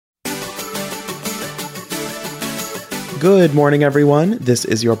Good morning, everyone. This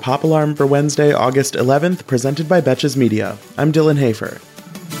is your Pop Alarm for Wednesday, August 11th, presented by Betches Media. I'm Dylan Hafer.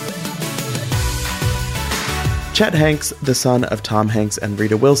 Chet Hanks, the son of Tom Hanks and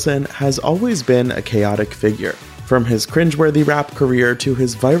Rita Wilson, has always been a chaotic figure. From his cringeworthy rap career to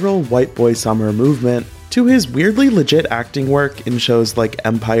his viral white boy summer movement, to his weirdly legit acting work in shows like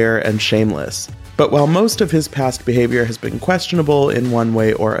Empire and Shameless. But while most of his past behavior has been questionable in one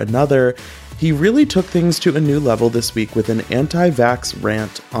way or another, he really took things to a new level this week with an anti-vax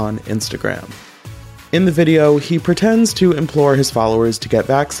rant on Instagram. In the video, he pretends to implore his followers to get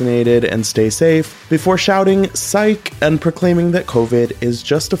vaccinated and stay safe before shouting "psych" and proclaiming that COVID is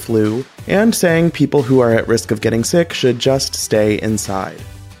just a flu, and saying people who are at risk of getting sick should just stay inside.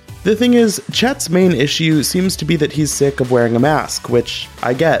 The thing is, Chet's main issue seems to be that he's sick of wearing a mask, which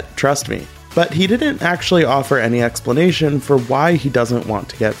I get, trust me. But he didn't actually offer any explanation for why he doesn't want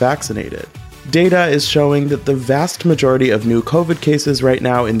to get vaccinated. Data is showing that the vast majority of new COVID cases right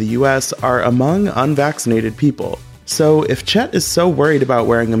now in the US are among unvaccinated people. So if Chet is so worried about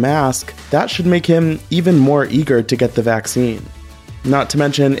wearing a mask, that should make him even more eager to get the vaccine. Not to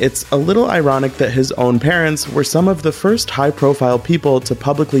mention, it's a little ironic that his own parents were some of the first high-profile people to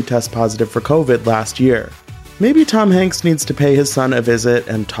publicly test positive for COVID last year. Maybe Tom Hanks needs to pay his son a visit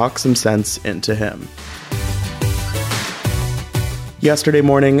and talk some sense into him. Yesterday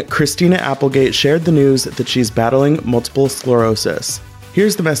morning, Christina Applegate shared the news that she's battling multiple sclerosis.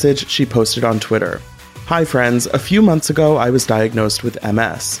 Here's the message she posted on Twitter. "Hi friends, a few months ago I was diagnosed with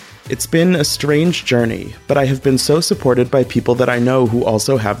MS. It's been a strange journey, but I have been so supported by people that I know who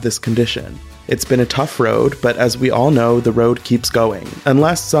also have this condition. It's been a tough road, but as we all know, the road keeps going,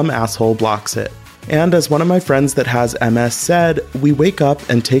 unless some asshole blocks it. And as one of my friends that has MS said, we wake up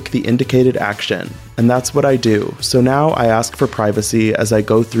and take the indicated action. And that's what I do, so now I ask for privacy as I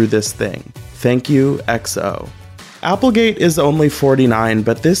go through this thing. Thank you, XO." Applegate is only 49,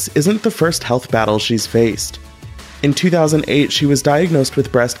 but this isn't the first health battle she's faced. In 2008, she was diagnosed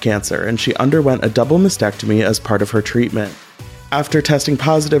with breast cancer, and she underwent a double mastectomy as part of her treatment. After testing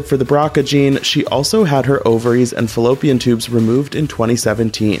positive for the BRCA gene, she also had her ovaries and fallopian tubes removed in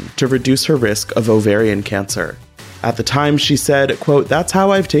 2017 to reduce her risk of ovarian cancer. At the time, she said, quote, "That's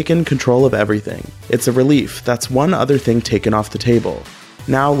how I've taken control of everything. It's a relief. That's one other thing taken off the table.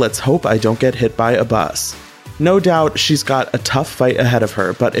 Now let's hope I don't get hit by a bus." No doubt she's got a tough fight ahead of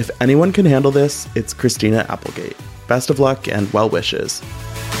her, but if anyone can handle this, it's Christina Applegate. Best of luck and well wishes.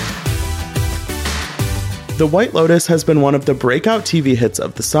 The White Lotus has been one of the breakout TV hits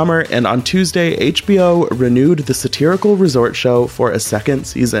of the summer, and on Tuesday, HBO renewed the satirical resort show for a second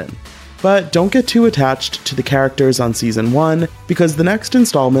season. But don't get too attached to the characters on season 1, because the next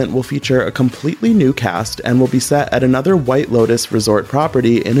installment will feature a completely new cast and will be set at another White Lotus resort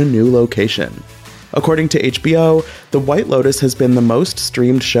property in a new location. According to HBO, The White Lotus has been the most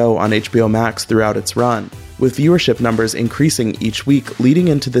streamed show on HBO Max throughout its run, with viewership numbers increasing each week leading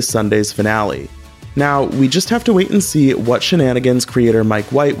into this Sunday's finale. Now, we just have to wait and see what shenanigans creator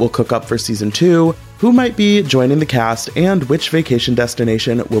Mike White will cook up for season 2, who might be joining the cast, and which vacation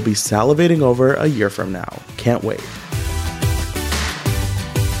destination we'll be salivating over a year from now. Can't wait.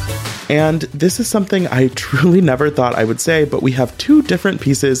 And this is something I truly never thought I would say, but we have two different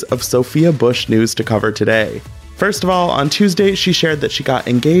pieces of Sophia Bush news to cover today. First of all, on Tuesday, she shared that she got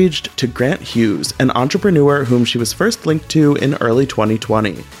engaged to Grant Hughes, an entrepreneur whom she was first linked to in early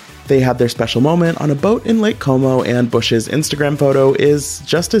 2020. They had their special moment on a boat in Lake Como, and Bush's Instagram photo is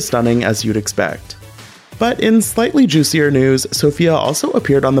just as stunning as you'd expect. But in slightly juicier news, Sophia also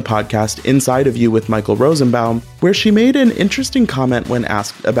appeared on the podcast Inside of You with Michael Rosenbaum, where she made an interesting comment when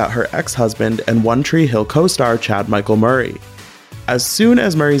asked about her ex-husband and One Tree Hill co-star Chad Michael Murray. As soon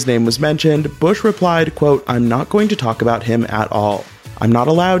as Murray's name was mentioned, Bush replied, quote, "I'm not going to talk about him at all. I'm not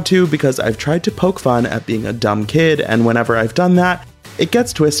allowed to because I've tried to poke fun at being a dumb kid, and whenever I've done that, it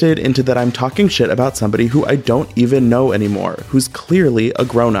gets twisted into that I'm talking shit about somebody who I don't even know anymore, who's clearly a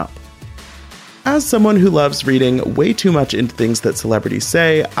grown-up." As someone who loves reading way too much into things that celebrities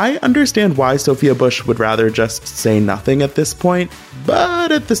say, I understand why Sophia Bush would rather just say nothing at this point,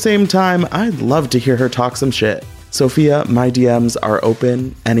 but at the same time, I'd love to hear her talk some shit. Sophia, my DMs are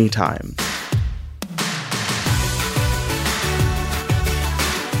open anytime.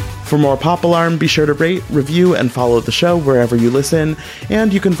 For more Pop Alarm, be sure to rate, review, and follow the show wherever you listen,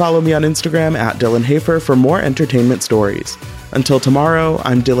 and you can follow me on Instagram at Dylan Hafer for more entertainment stories. Until tomorrow,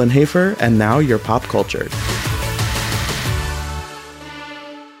 I'm Dylan Hafer, and now you're pop cultured.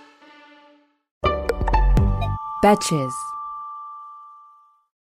 Betches.